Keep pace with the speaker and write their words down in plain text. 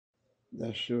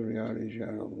دستور یا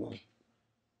رجال الله.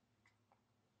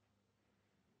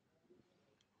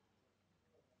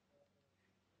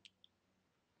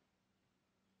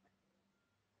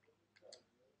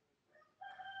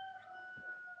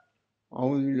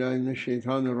 أعوذ بالله من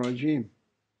الشيطان الرجيم.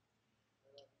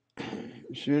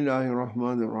 بسم الله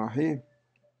الرحمن الرحيم.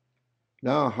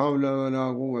 لا حول ولا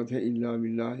قوة إلا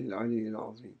بالله العلي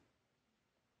العظيم.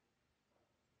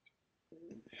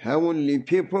 Heavenly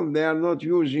people, they are not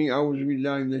using أعوذ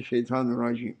بالله من الشيطان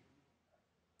الرجيم.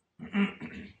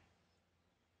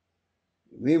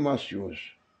 We must use.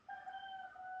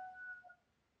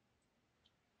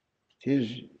 It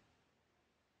is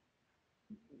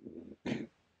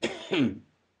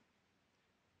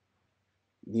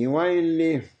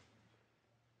divinely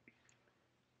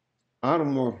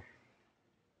armor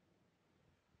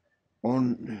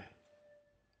on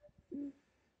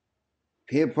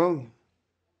people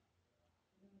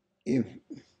if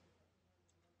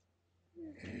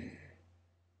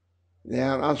they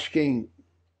are asking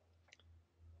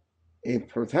a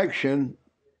protection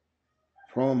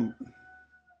from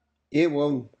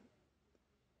evil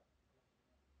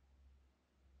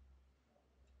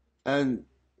and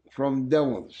from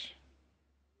devils.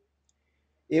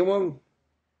 Evil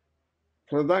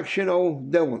production of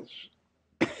devils.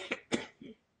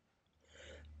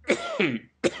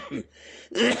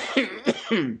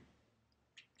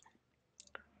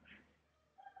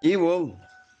 Evil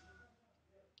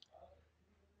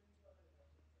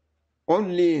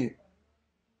only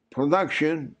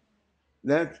production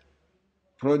that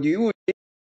produces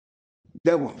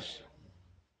devils.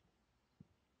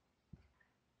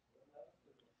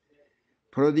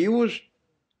 Produced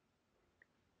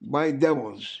by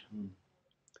devils.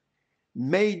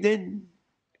 Made in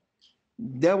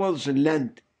devil's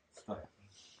land.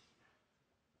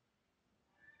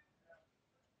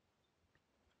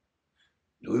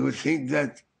 Do you think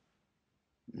that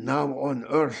now on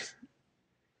earth,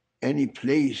 any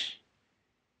place,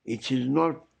 it is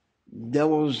not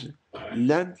devil's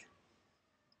land?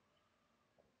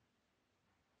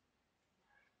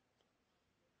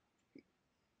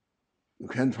 You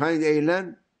can find a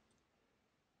land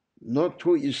not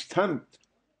too stamped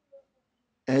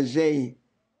as a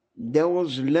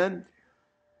devil's land.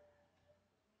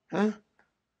 Huh?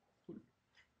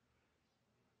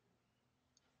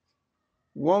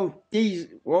 Walt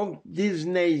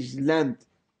Disney's land.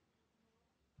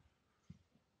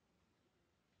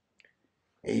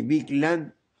 A big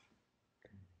land.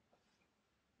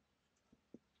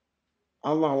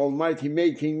 Allah Almighty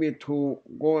making me to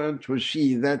go and to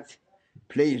see that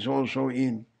place also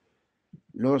in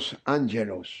Los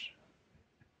Angeles.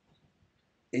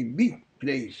 A big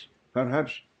place,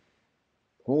 perhaps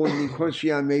whole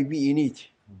Nicosia may be in it.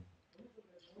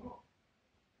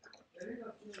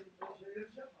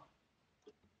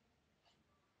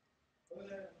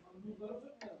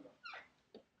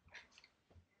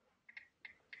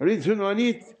 Written on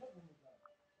it,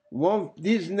 Walt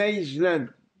Disney's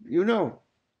land. You know?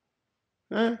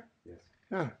 Huh? Yes.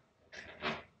 Huh.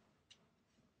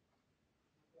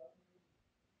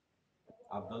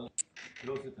 Abdullah,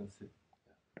 close it and sit.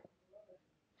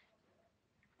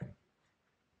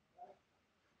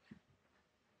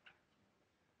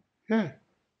 Yeah.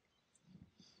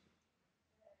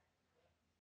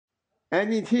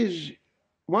 And it is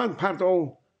one part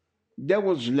of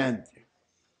devil's land.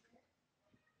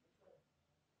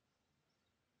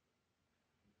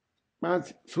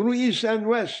 But through east and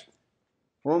west,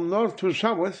 from north to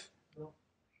south,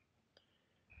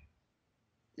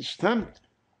 stamped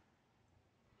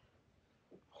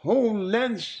whole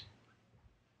lands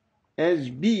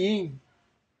as being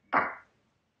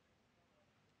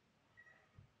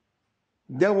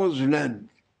devil's land.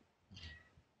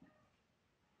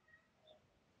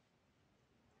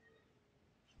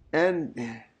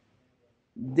 And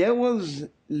devil's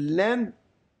land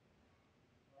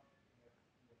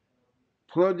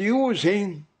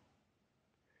producing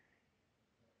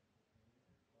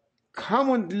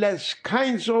countless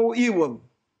kinds of evil.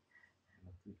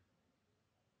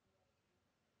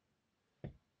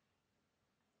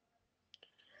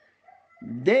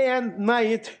 Day and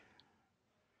night,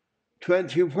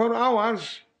 24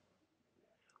 hours,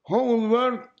 whole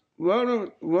world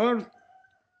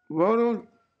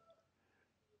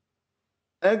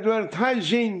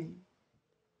advertising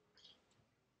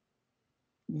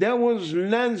devil's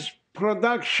land's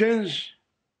productions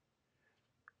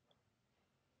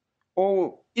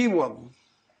of evil.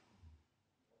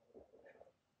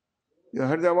 You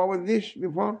heard about this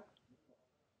before?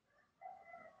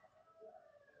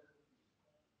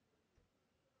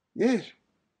 Yes.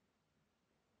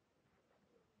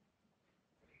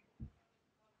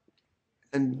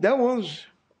 And devils,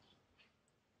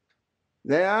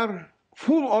 they are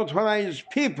full authorized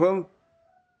people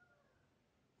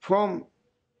from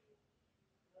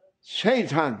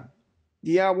Satan,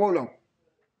 Diavolo.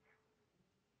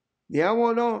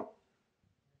 Diavolo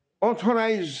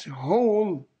authorized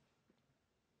whole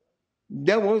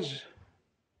devils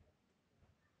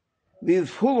with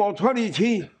full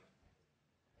authority,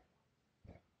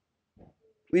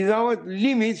 without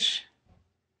limits,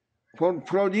 for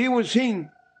producing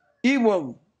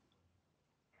evil,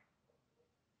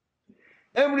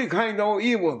 every kind of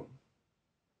evil.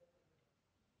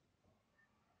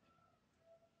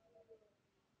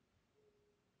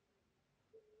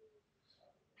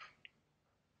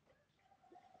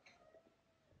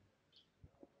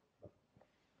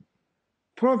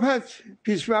 Prophet,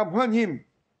 peace be upon him,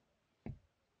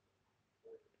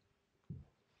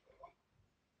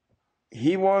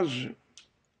 he was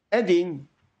adding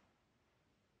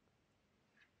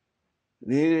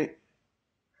the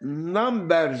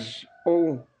numbers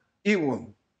of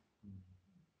evil.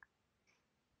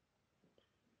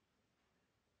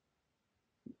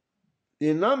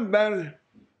 The number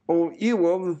of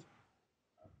evil,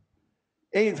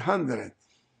 800.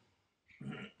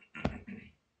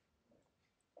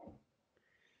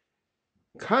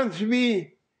 Can't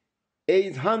be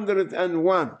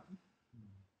 801.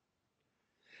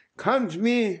 Can't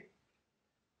be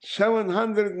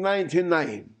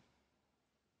 799.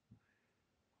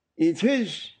 It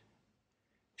is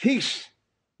fixed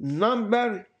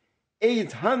number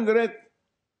 800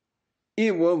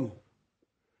 evil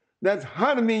that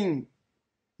harming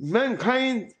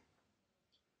mankind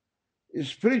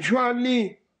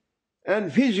spiritually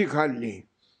and physically.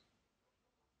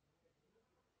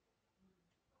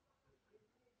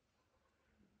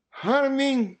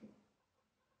 Harming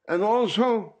and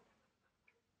also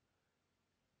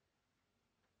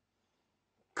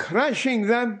crushing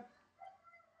them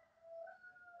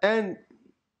and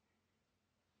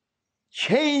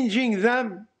changing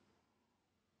them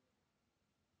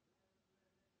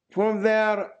from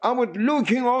their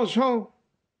outlooking also,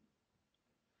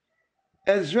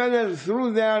 as well as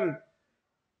through their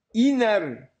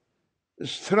inner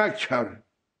structure.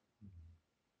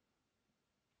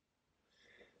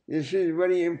 This is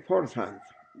very important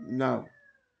now,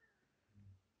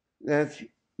 that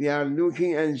we are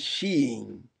looking and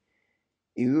seeing.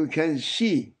 If you can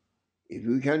see, if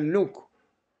you can look,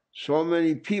 so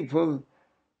many people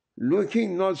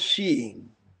looking, not seeing,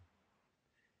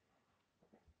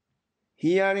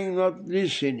 hearing, not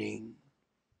listening,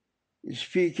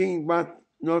 speaking, but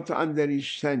not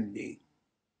understanding,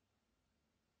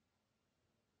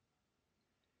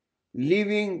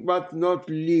 living, but not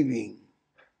living.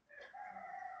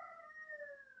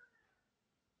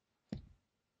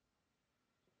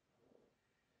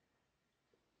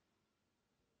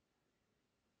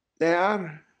 They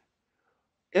are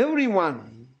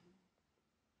everyone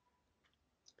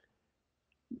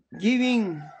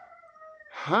giving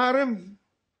harm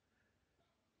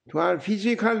to our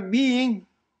physical being,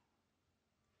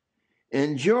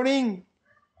 enduring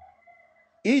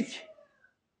it,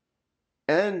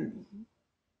 and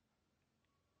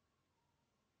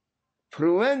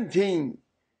preventing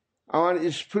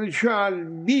our spiritual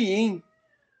being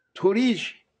to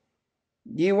reach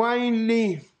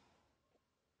divinely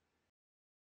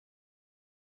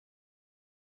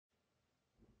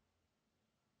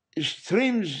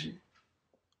streams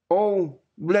of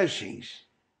blessings.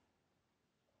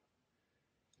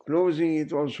 Closing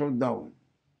it also down.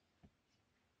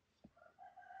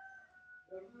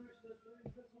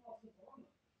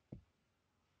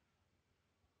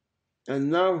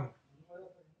 And now,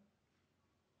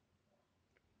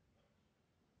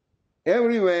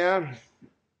 everywhere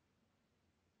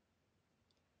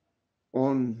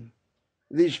on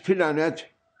this planet,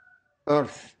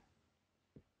 Earth,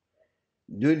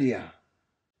 Dunya,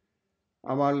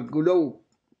 our globe,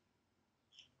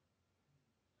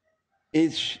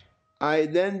 its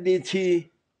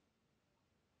identity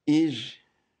is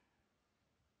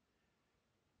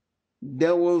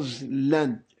devil's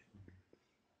land,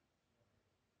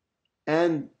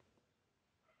 and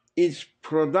its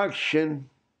production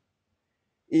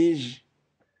is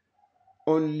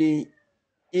only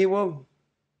evil,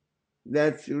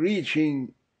 that's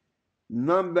reaching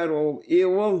number of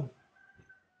evil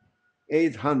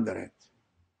 800.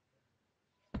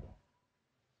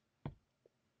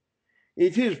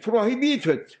 It is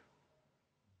prohibited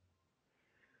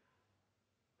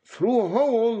through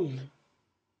whole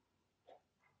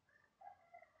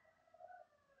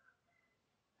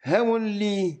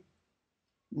heavenly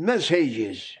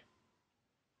messages,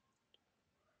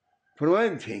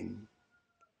 preventing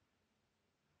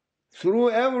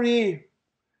through every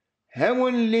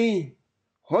heavenly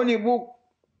holy book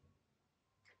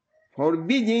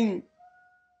forbidding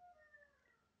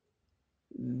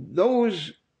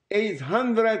those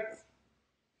 800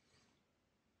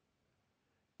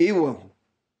 evil.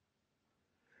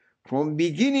 From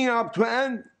beginning up to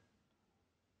end,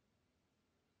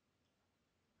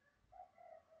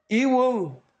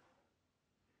 evil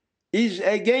is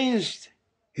against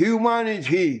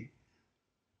humanity,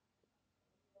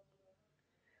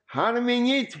 harming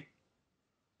it,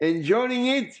 enjoying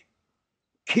it,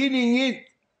 killing it,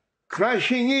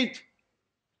 crushing it,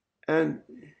 and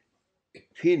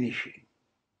finishing.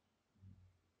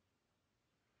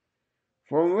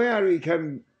 From where we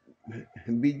can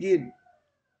begin?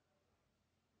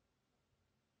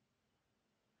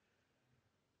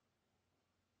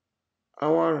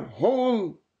 Our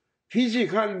whole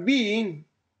physical being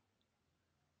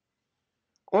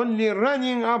only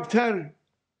running after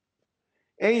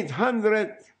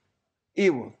 800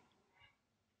 evil.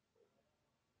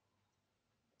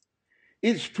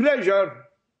 Its pleasure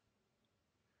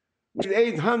with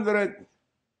 800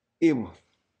 evil.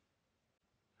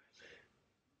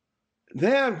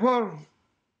 Therefore,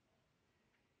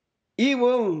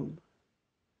 evil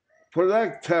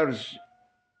protectors,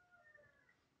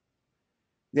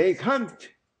 they can't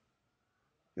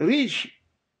reach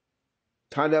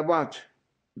Talabat,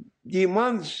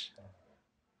 demands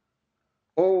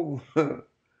of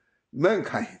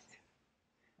mankind.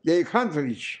 They can't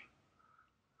reach.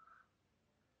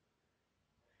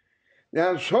 They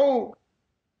are so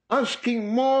asking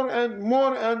more and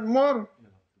more and more,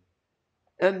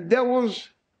 and devils,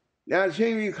 they are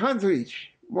saying we can't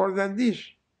reach more than this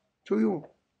to you.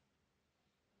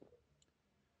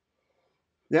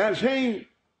 They are saying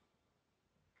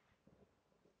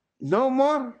no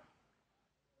more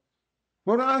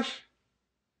for us.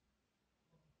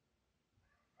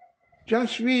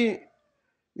 Just we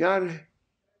are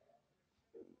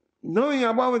knowing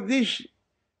about these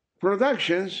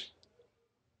productions,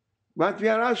 but we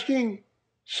are asking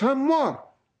some more.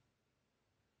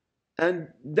 And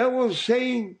devils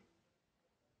saying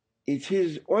it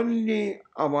is only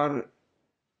our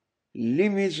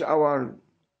limits, our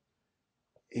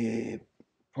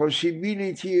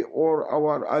possibility or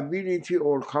our ability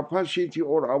or capacity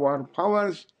or our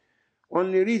powers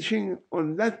only reaching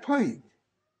on that point.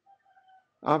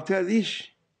 After this,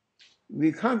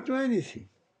 we can't do anything.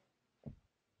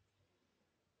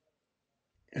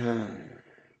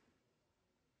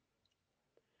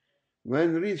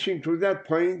 When reaching to that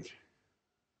point,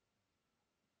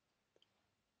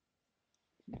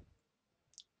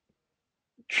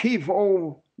 chief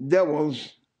of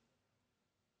devils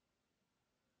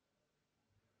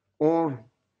or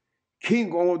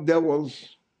king of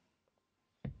devils,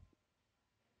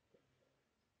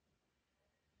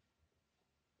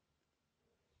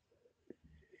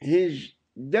 his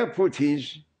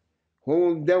deputies,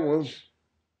 whole devils,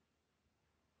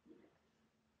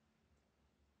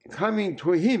 coming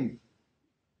to him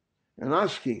and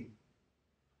asking,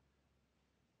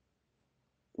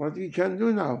 what we can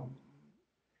do now?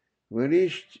 We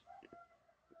reached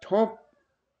top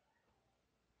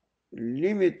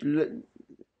limit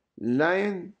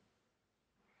line.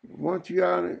 What you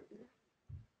are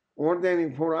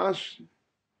ordering for us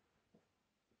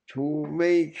to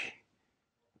make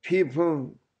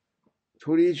people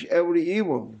to reach every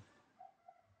evil.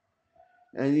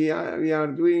 And we are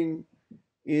doing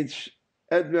its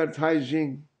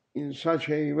advertising in such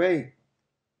a way.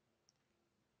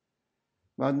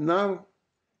 But now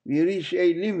we reach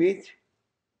a limit,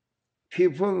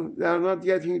 people, they are not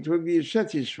getting to be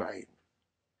satisfied.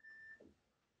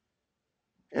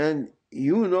 And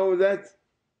you know that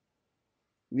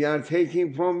we are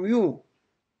taking from you.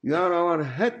 You are our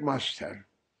headmaster.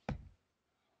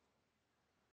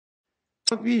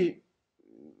 What we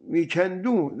can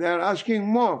do, they are asking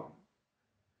more,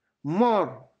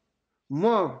 more,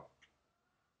 more.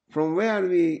 From where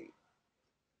we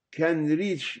can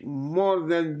reach more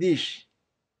than this.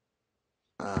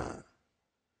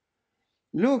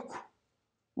 Look,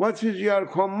 what is your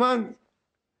command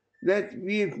that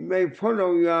we may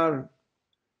follow your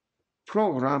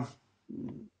program?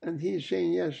 And he's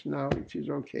saying, yes, now it is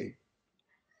okay.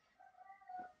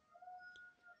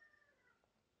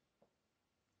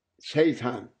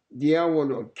 Satan,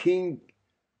 diavolo, king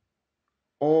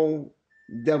of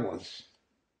devils.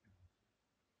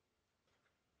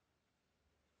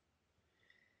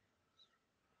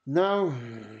 Now,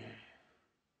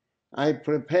 I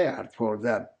prepared for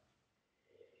them.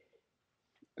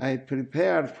 I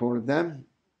prepared for them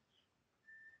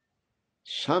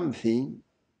something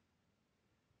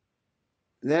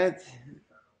that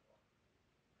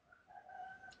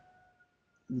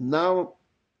now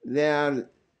they are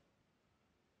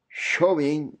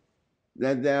showing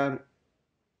that they are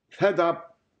fed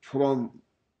up from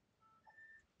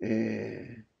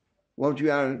what we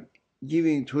are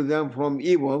giving to them from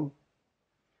evil,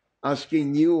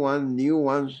 asking new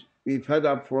ones. We fed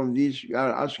up from this, we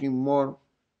are asking more,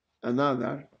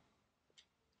 another.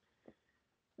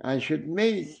 I should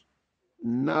make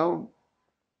now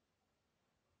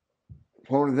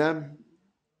for them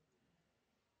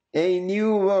a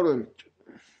new world.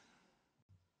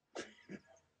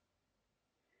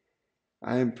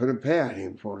 I am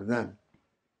preparing for them.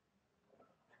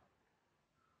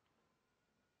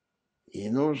 He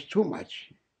knows too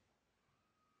much.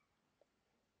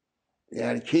 They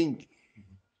are king.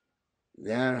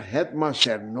 They are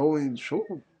headmaster, knowing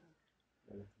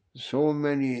so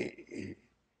many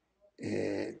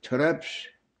traps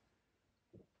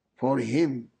for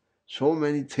him, so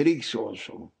many tricks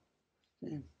also.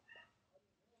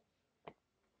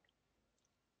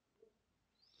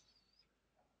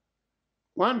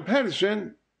 One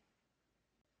person,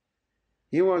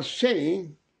 he was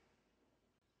saying,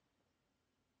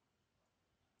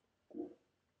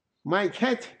 my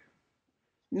cat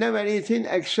never eaten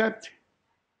except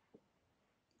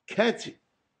cat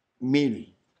meal.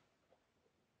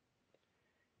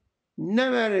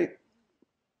 Never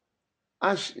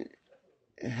as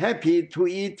happy to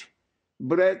eat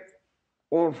bread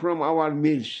or from our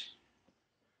meals.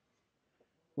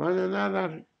 When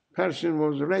another person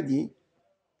was ready,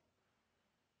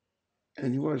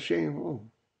 and he was saying, oh,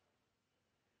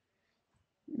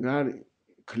 you are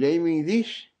claiming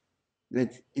this,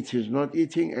 that it is not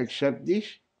eating except this?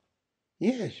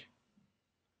 Yes.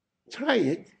 Try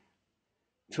it.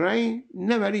 Try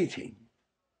never eating.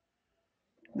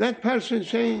 That person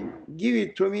saying, give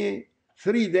it to me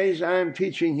 3 days, I am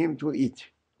teaching him to eat.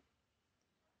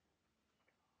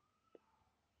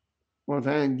 What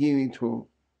I am giving to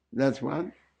that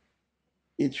one,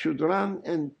 it should run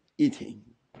and eating.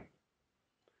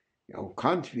 How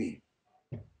can't we?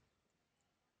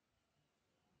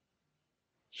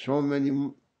 So many,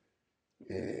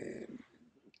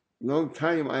 long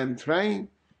time I am trying,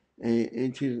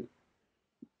 it is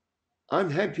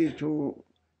unhappy to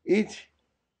eat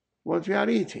what we are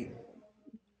eating.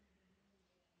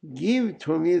 Give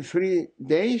to me 3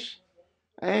 days,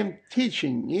 I am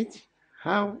teaching it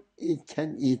how it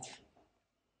can eat.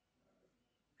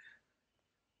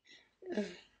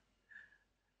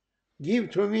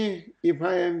 Give to me if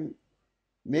I am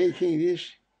making this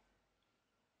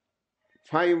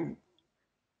 5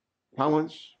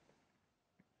 pounds.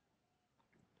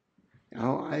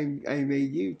 Now I may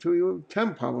give to you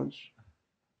 10 pounds.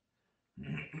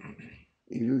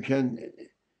 If you can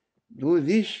do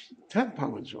this, 10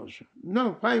 pounds also.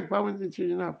 No, 5 pounds, it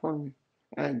is enough for me.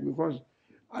 And because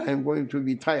I am going to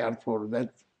be tired for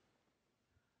that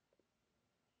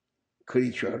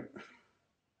creature.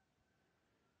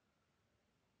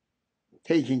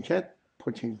 Taking cat,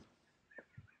 putting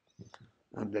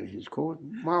under his coat,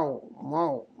 meow,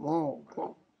 meow, meow,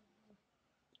 meow.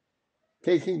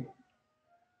 Taking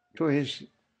to his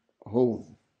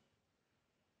home.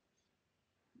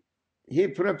 He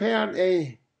prepared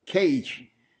a cage.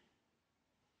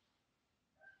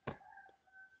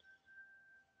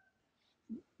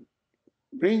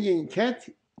 Bringing cat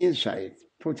inside,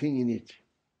 putting in it.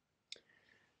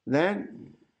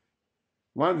 Then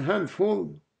 1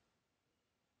 handful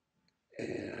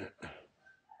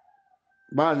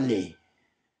barley,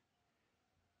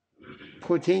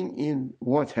 putting in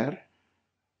water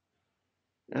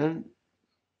and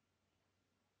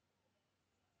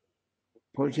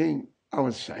putting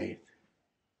outside.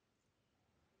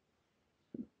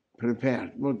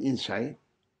 Prepared, not inside.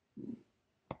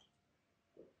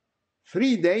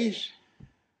 3 days,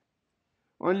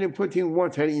 only putting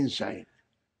water inside.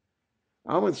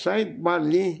 Outside,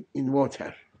 barley in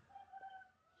water.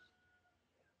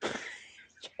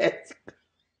 Cat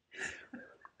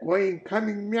going,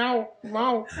 coming, meow,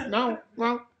 meow, meow,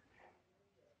 meow.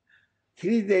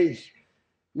 3 days,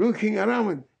 looking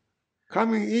around,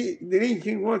 coming,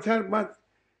 drinking water, but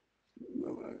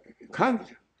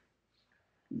can't,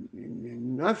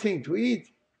 nothing to eat.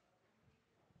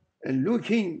 And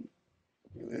looking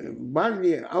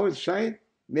barley outside,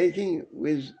 making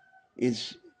with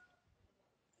its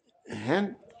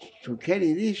hand to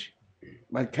carry this,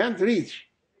 but can't reach.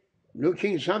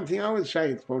 Looking something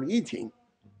outside for eating.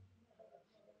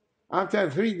 After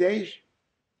 3 days,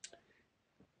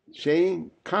 saying,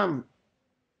 come,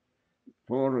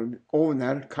 for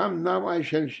owner, come now, I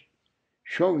shall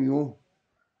show you.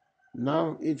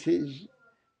 Now it is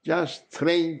just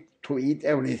trained to eat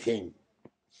everything.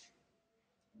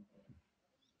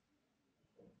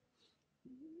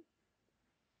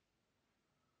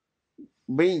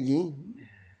 Bringing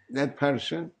that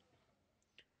person,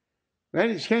 where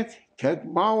is cat? Cat,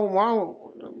 wow,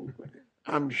 wow.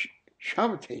 I'm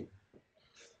shouting.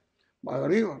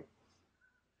 Bağırıyor.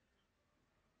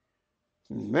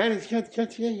 Where is cat?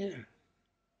 Cat here.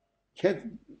 Cat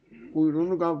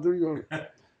kuyruğunu kaldırıyor.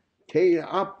 Tail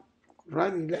up,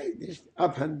 running like this,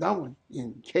 up and down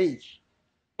in cage.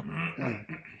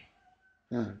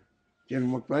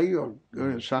 Cırmıklayıyor.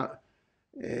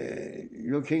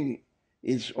 Looking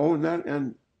its owner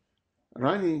and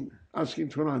running, asking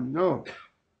to run. No.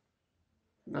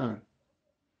 No.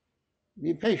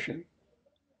 Be patient.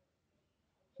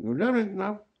 You learn it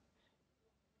now.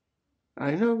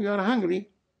 I know you are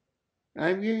hungry.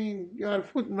 I'm giving you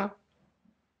food now.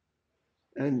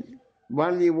 And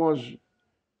Barley was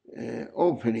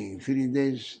opening 3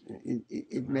 days,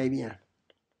 it may be.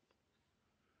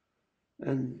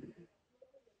 And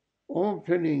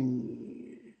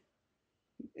opening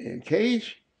a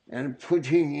cage and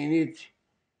putting in it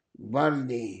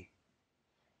barley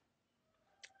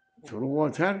through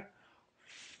water,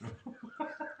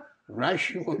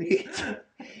 rushing on it,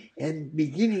 and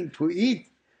beginning to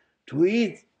eat,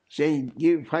 saying,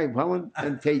 give 5 pounds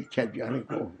and take cat.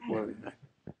 Go.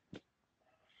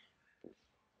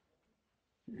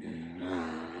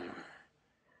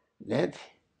 That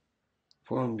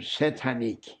from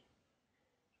satanic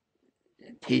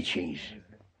teachings.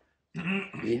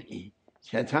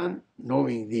 Satan,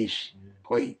 knowing this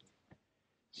point,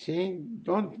 saying,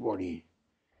 don't worry.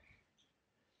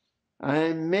 I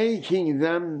am making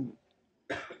them,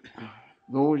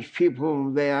 those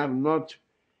people, they are not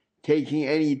taking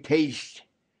any taste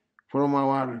from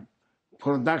our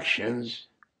productions.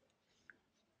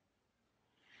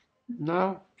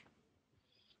 Now,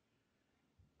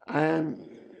 I am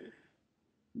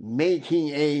making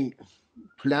a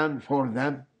plan for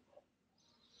them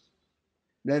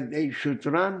that they should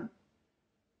run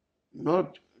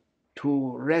not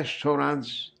to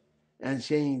restaurants and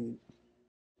saying,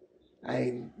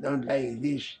 I don't like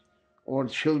this, or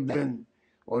children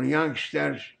or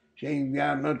youngsters saying, we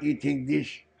are not eating this,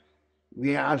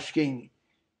 we are asking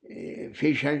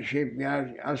fish and chip, we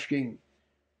are asking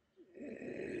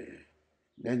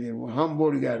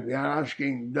hamburger, we are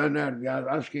asking dinner, we are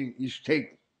asking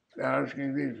steak, we are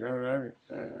asking this.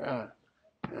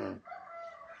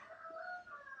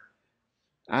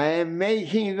 I am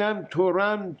making them to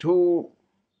run to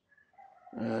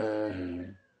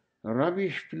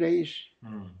rubbish place,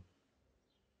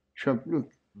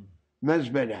 çöplük,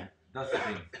 mezbele.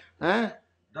 Dustbins. Huh?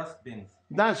 Dustbins.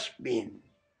 Dustbin.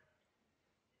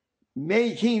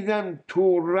 Making them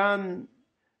to run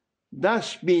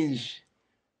dustbins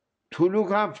to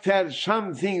look after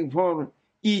something for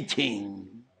eating.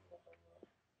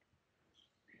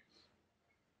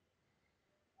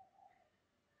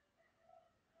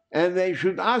 And they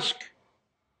should ask,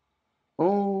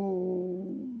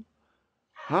 oh,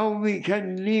 how we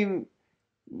can live,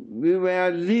 we were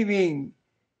living,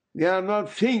 we are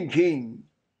not thinking.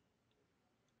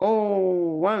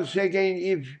 Oh, once again,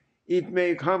 if it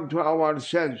may come to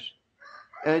ourselves,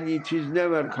 and it is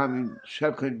never coming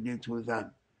secondly to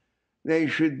them. They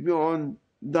should be on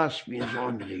dustbins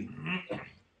only.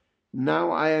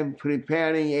 Now I am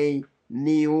preparing a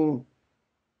new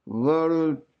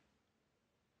world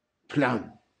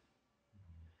plan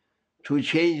to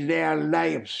change their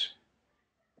lives,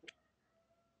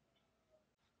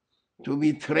 to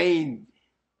be trained,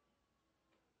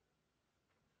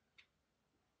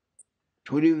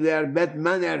 to leave their bad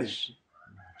manners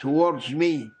towards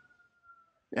me,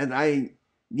 and I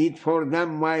did for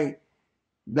them my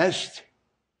best,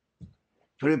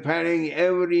 preparing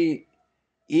every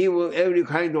evil, every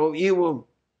kind of evil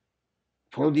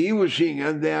for the evil thing,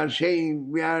 and they are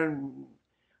saying, we are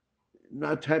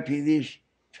not happy this,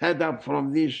 fed up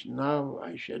from this, now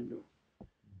I shall do.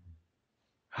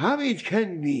 How it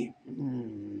can be?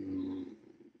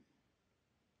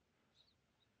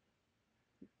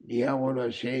 The hour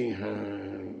was saying,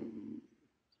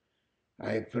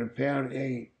 I prepared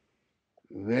a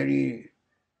very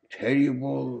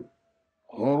terrible,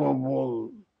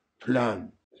 horrible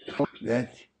plan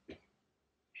that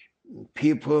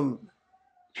people,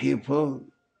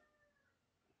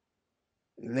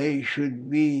 they should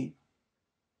be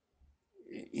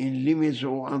in limits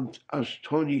of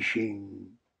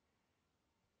astonishing.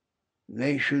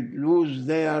 They should lose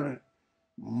their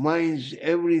minds,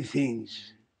 everything.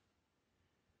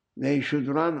 They should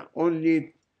run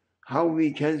only how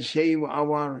we can save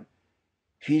our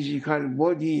physical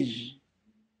bodies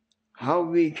how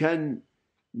we can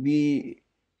be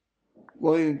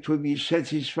going to be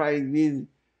satisfied with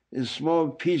small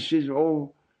pieces of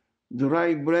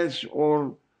dry bread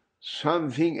or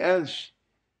something else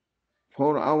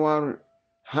for our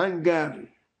hunger,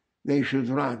 they should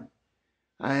run.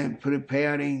 I am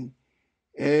preparing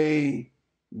a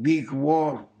big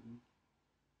war.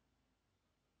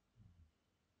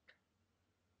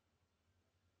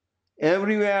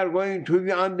 Everywhere going to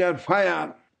be under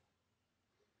fire,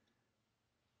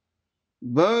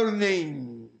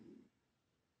 burning.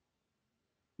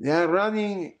 They are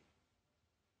running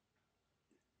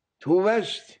to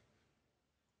west,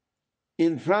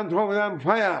 in front of them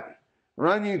fire,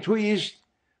 running to east,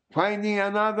 finding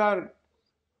another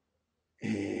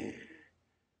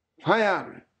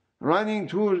fire, running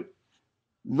to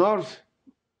north,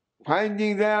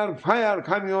 finding their fire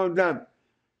coming on them,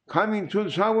 coming to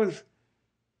south,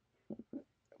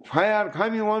 fire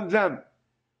coming on them.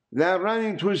 They are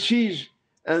running to seas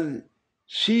and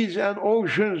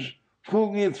oceans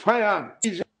full with fire.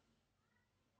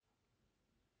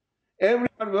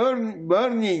 Everywhere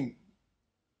burning.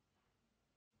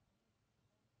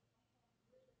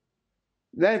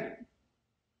 That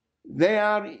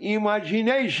their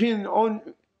imagination,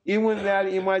 even their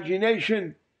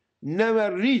imagination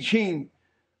never reaching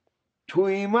to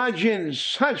imagine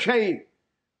such a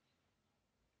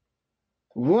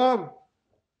war,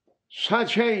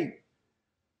 such a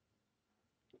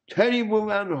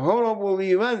terrible and horrible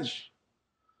events,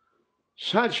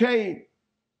 such a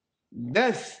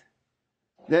death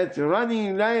that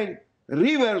running like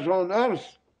rivers on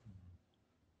earth.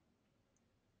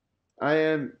 I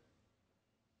am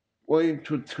going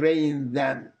to train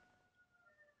them.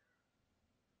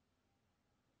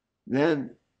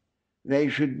 Then they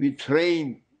should be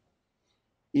trained,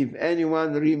 if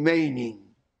anyone remaining.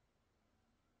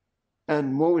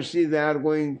 And mostly they are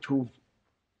going to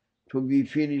be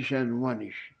finished and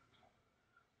vanished.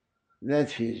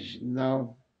 That is,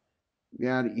 now we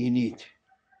are in it.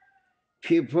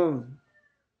 People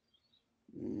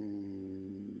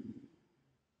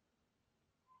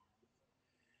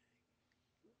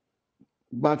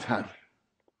butter,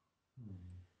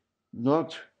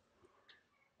 not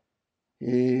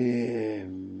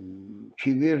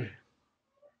kibir,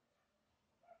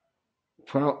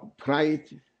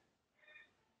 pride,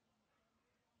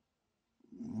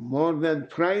 more than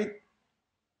pride,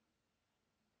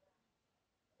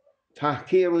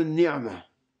 tahkir al-ni'mah.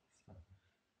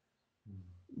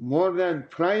 More than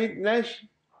prideness,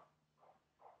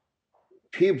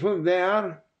 people, they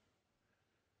are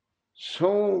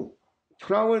so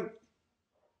proud,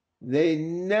 they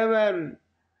never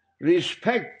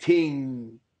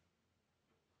respecting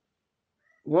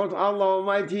what Allah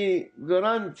Almighty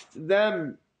grant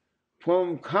them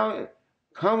from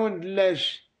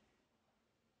countless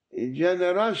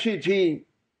generosity,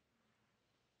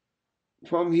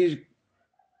 from His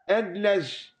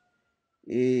endless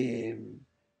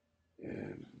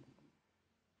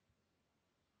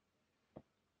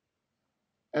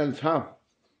altaf.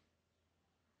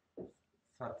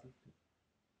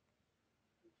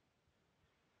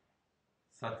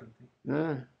 Subtlety.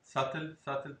 Subtlety.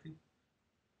 Subtlety.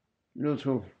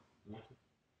 Lutuf.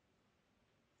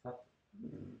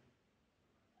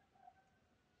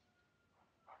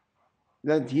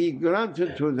 That He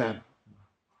granted to them.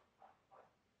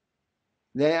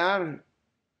 They are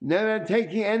never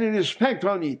taking any respect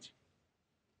on it.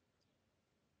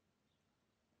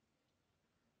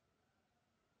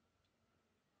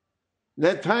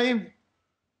 That time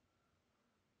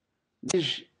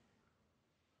is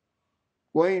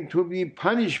going to be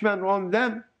punishment on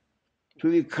them, to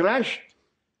be crushed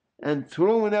and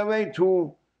thrown away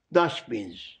to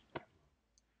dustbins.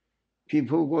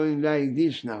 People going like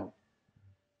this now.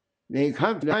 They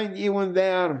can't find even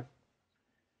their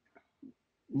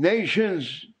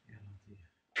nations,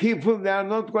 people, they are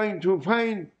not going to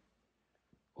find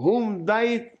whom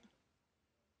died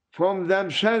from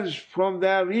themselves, from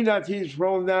their relatives,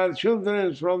 from their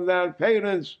children, from their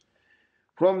parents,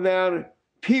 from their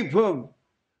people,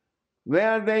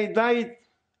 where they died,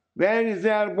 where is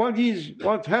their bodies,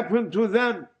 what happened to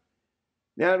them.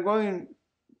 They are going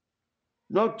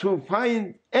not to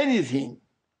find anything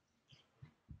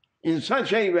in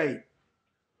such a way,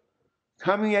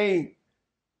 coming a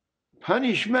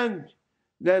punishment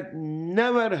that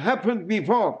never happened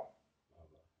before.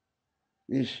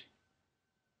 This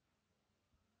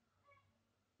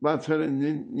Not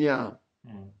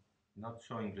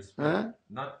showing respect.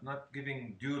 Not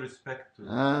giving due respect to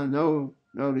no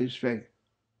respect.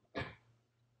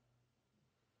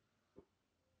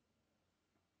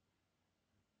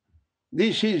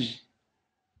 This is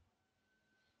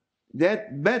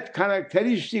that bad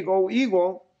characteristic of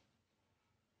ego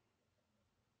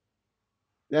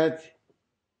that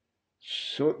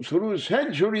through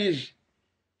centuries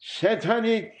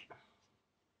satanic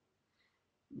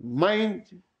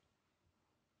mind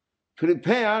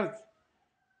prepared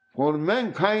for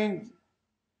mankind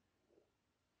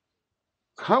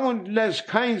countless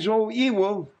kinds of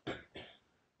evil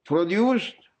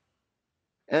produced,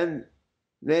 and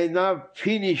they now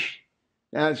finish.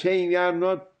 They are saying we are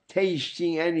not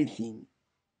tasting anything.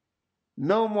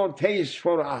 No more taste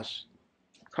for us.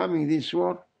 Coming this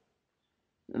war,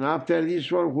 and after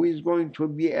this war, who is going to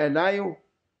be alive?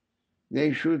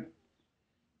 They should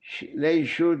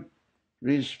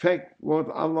respect what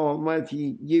Allah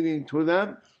Almighty giving to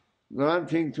them,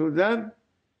 granting to them,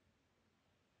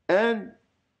 and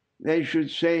they should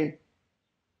say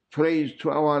praise to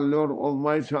our Lord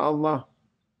Almighty Allah,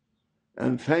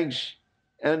 and thanks,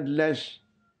 endless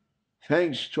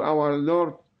thanks to our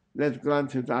Lord that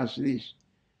granted us this.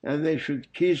 And they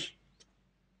should kiss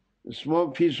a small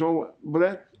piece of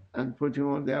bread and put it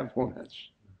on their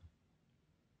foreheads.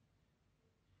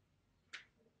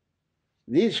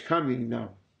 This coming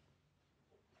now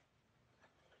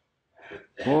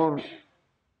for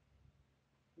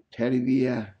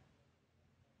tarbiyah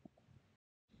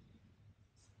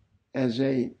as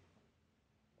a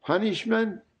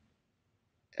punishment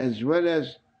as well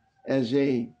as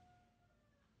a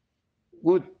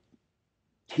good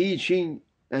teaching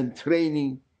and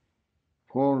training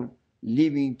for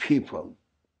living people.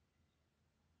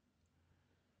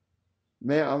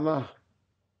 May Allah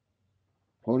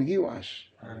forgive us.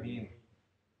 Ameen.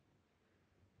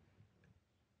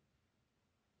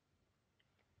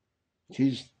 It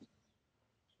is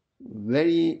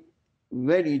very,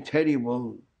 very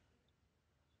terrible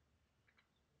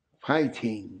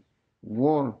fighting,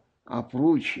 war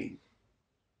approaching.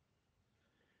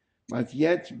 But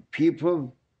yet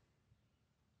people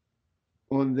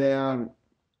on their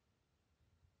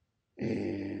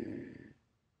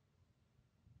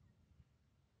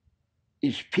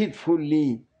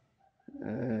speedfully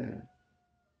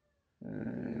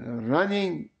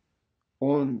running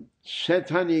on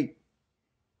satanic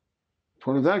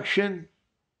production,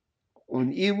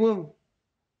 on evil,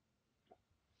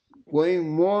 going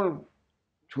more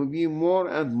to be more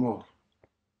and more.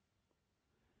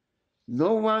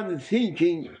 No one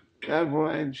thinking, therefore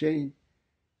I'm saying,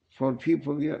 for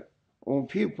people here, or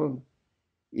people,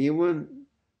 even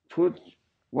put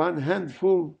one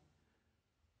handful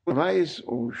of rice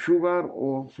or sugar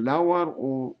or flour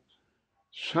or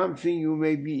something you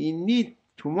may be in need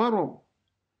tomorrow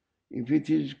if it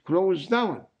is closed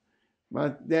down.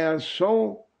 But they are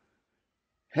so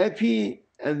happy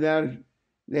and they're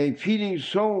feeling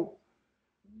so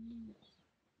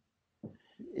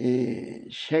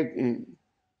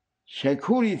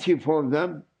security for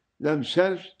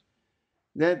themselves,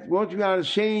 that what we are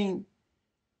saying,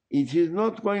 it is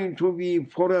not going to be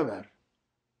forever.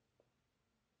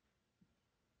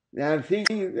 They are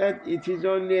thinking that it is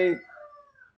only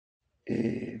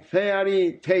a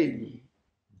fairy tale,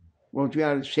 what we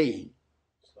are saying.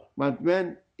 But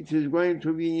when it is going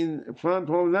to be in front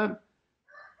of them,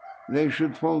 they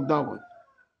should fall down.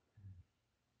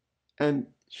 And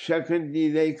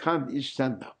secondly, they can't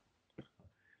stand up.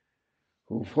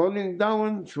 So falling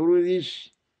down through this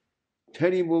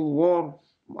terrible war,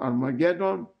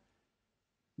 Armageddon,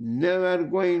 never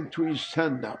going to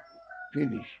stand up.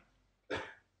 Finish.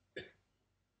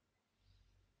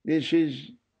 This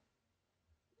is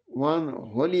one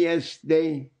holiest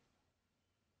day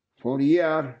for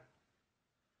year,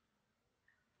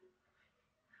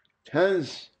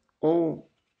 10th of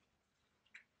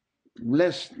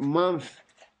blessed month,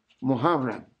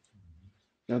 Muhammadan,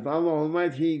 that Allah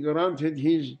Almighty granted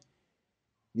His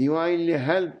divinely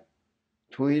help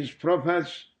to His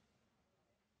prophets,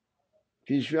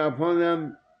 peace be upon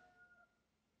them,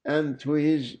 and to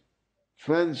His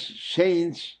friends,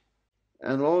 saints,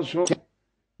 and also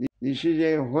this is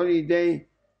a holy day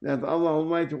that Allah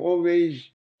Almighty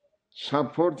always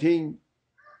supporting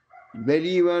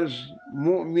believers,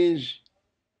 mu'mins,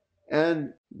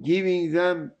 and giving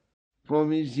them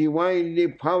from His divinely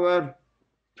power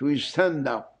to stand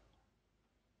up.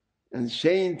 And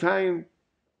same time,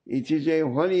 it is a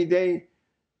holiday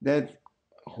that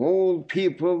whole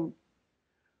people,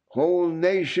 whole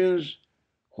nations,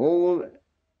 whole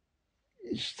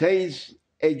states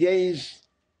against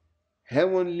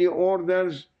heavenly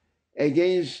orders,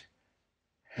 against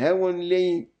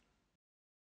heavenly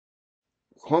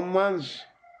commands,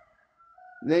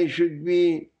 they should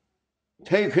be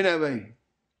taken away.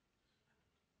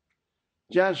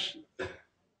 Just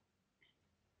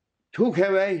took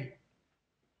away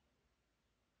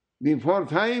before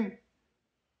time.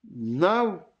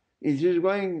 Now it is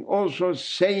going also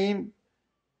same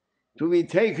to be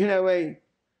taken away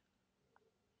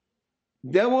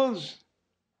devils,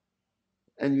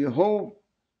 and we hope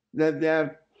that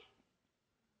their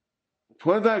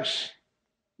products,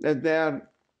 that they are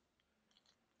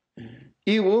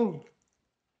evil,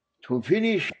 to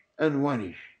finish and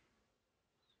vanish.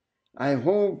 I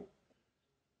hope,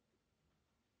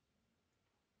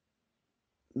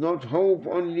 not hope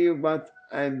only, but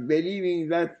I'm believing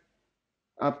that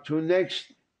up to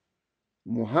next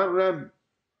Muharram,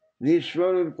 this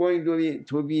world is going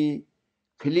to be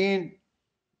clean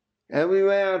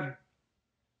everywhere,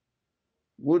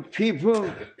 good people,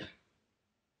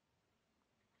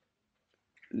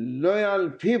 loyal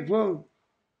people,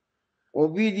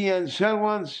 obedient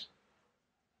servants,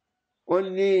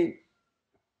 only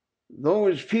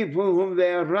those people whom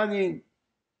they are running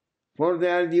for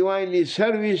their divinely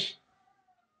service,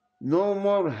 no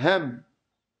more harm,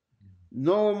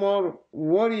 no more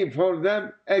worry for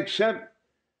them except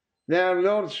their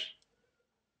Lord's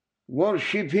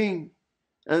worshipping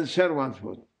and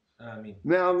servanthood. Amen.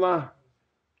 May Allah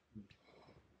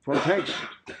protect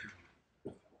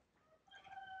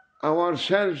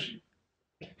ourselves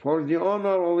for the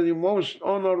honor of the most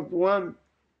honored one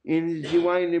in his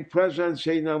divinely present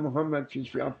Sayyidina Muhammad, peace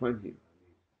be upon him.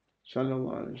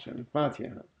 Sallallahu alayhi wa sallam.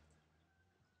 Fatiha.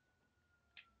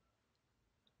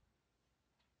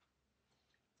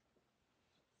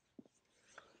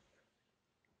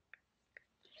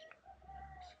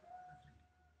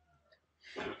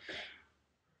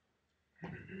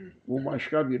 Bu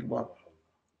başka bir bab.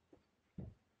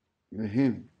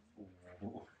 Mühim.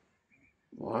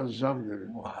 Muazzamdır.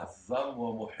 Muazzam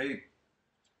ve muhit.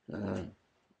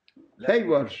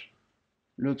 Favors.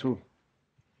 Lütuf.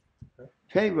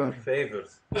 Favor.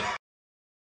 Favors.